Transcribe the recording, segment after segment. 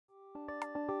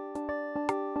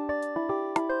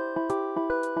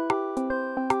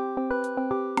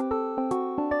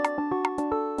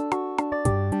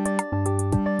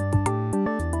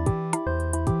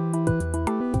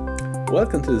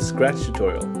Welcome to the Scratch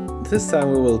tutorial. This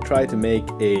time we will try to make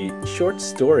a short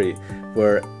story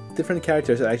where different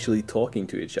characters are actually talking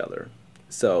to each other.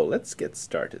 So let's get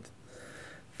started.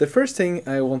 The first thing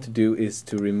I want to do is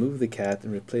to remove the cat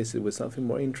and replace it with something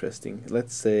more interesting.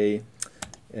 Let's say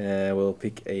we'll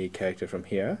pick a character from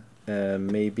here.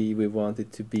 Maybe we want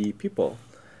it to be people.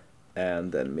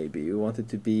 And then maybe we want it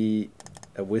to be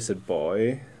a wizard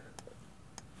boy.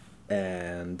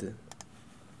 And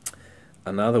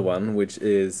another one which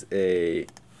is a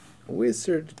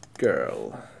wizard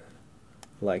girl,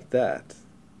 like that.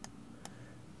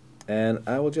 And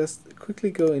I will just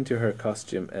quickly go into her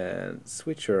costume and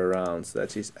switch her around so that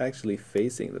she's actually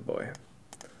facing the boy.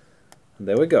 And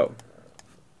there we go.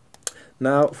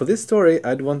 Now for this story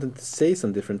I'd want them to say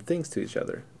some different things to each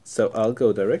other. So I'll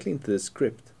go directly into the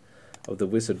script of the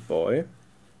wizard boy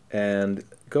and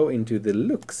go into the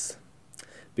looks.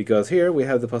 Because here we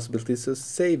have the possibility to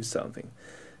save something.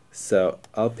 So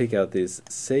I'll pick out this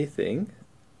say thing,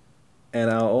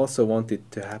 and I'll also want it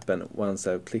to happen once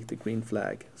I've clicked the green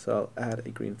flag. So I'll add a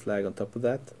green flag on top of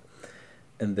that,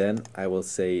 and then I will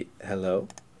say hello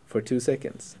for 2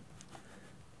 seconds.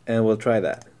 And we'll try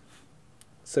that.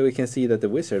 So we can see that the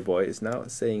wizard boy is now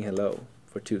saying hello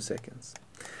for 2 seconds.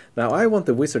 Now I want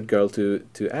the wizard girl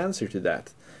to answer to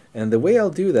that. And the way I'll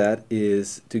do that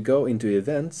is to go into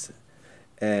events,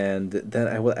 and then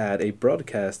I will add a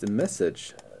broadcast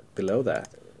message below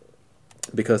that,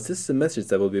 because this is a message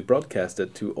that will be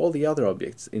broadcasted to all the other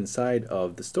objects inside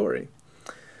of the story.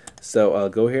 So I'll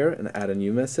go here and add a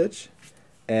new message,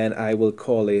 and I will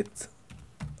call it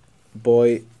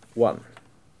boy1.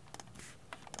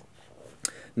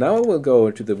 Now I will go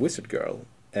over to the wizard girl,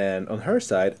 and on her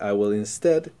side I will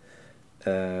instead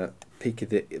pick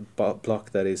the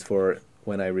block that is for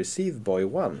when I receive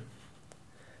boy1.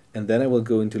 And then I will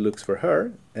go into looks for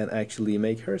her and actually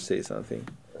make her say something.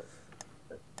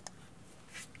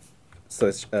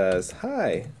 Such as,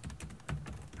 hi,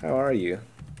 how are you?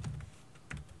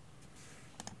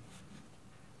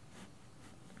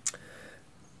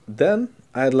 Then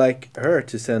I'd like her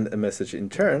to send a message in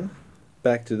turn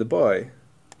back to the boy.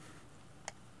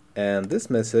 And this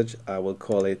message I will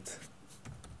call it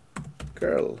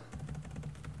girl1.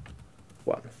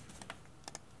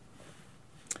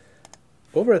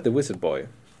 Over at the wizard boy,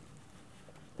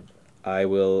 I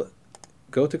will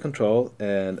go to control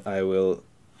and I will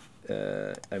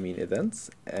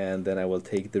events, and then I will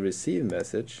take the receive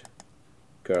message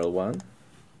girl1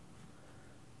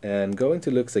 and go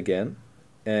into looks again,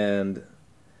 and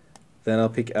then I'll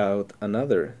pick out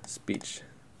another speech.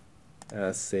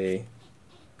 I'll say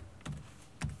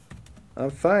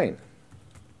I'm fine.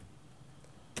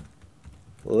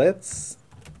 Let's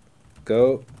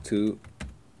go to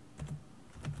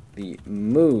the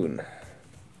moon.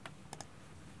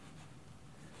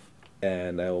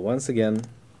 And I will once again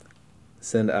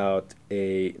send out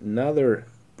another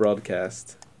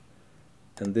broadcast,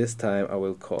 and this time I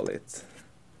will call it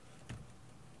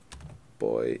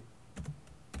boy2.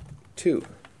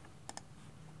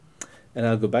 And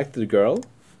I'll go back to the girl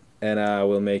and I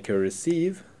will make her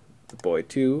receive the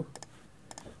boy2,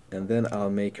 and then I'll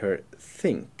make her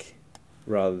think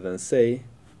rather than say.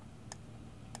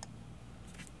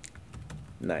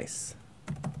 Nice.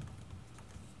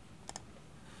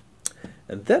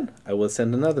 And then I will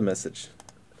send another message.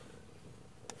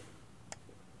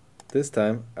 This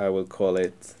time I will call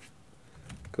it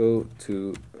go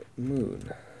to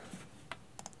moon.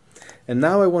 And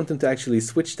now I want them to actually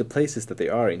switch the places that they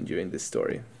are in during this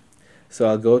story. So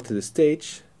I'll go to the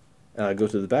stage, and I'll go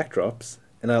to the backdrops,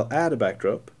 and I'll add a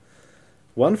backdrop.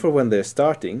 One for when they're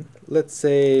starting. Let's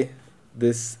say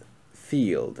this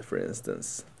field, for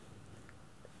instance.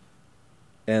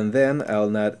 And then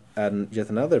I'll add yet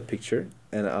another picture,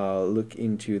 and I'll look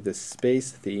into the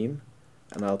space theme,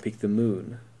 and I'll pick the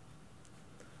moon.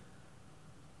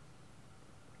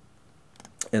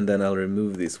 And then I'll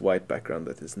remove this white background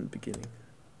that is in the beginning.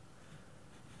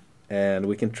 And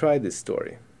we can try this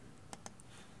story.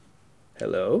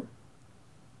 Hello?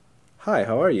 Hi,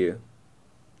 how are you?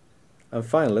 I'm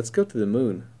fine, let's go to the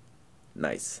moon.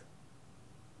 Nice.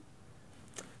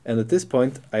 And at this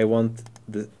point I want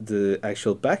the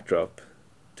actual backdrop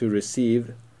to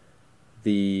receive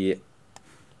the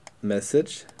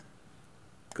message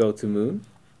go to moon,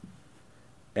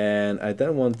 and I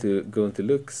then want to go into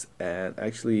looks and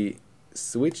actually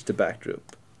switch the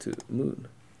backdrop to moon.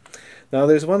 Now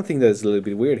there's one thing that's a little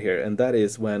bit weird here, and that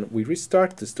is when we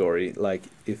restart the story, like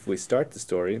if we start the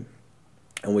story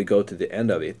and we go to the end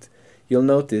of it, you'll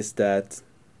notice that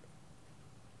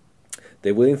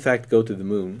they will in fact go to the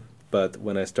moon, but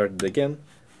when I start it again,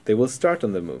 they will start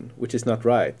on the moon, which is not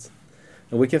right.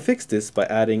 And we can fix this by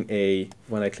adding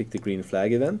when I click the green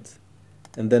flag event,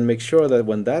 and then make sure that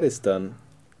when that is done,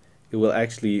 it will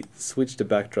actually switch the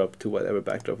backdrop to whatever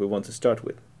backdrop we want to start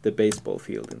with, the baseball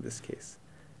field in this case.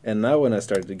 And now when I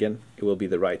start it again, it will be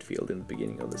the right field in the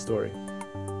beginning of the story.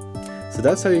 So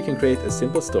that's how you can create a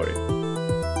simple story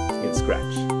in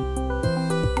Scratch.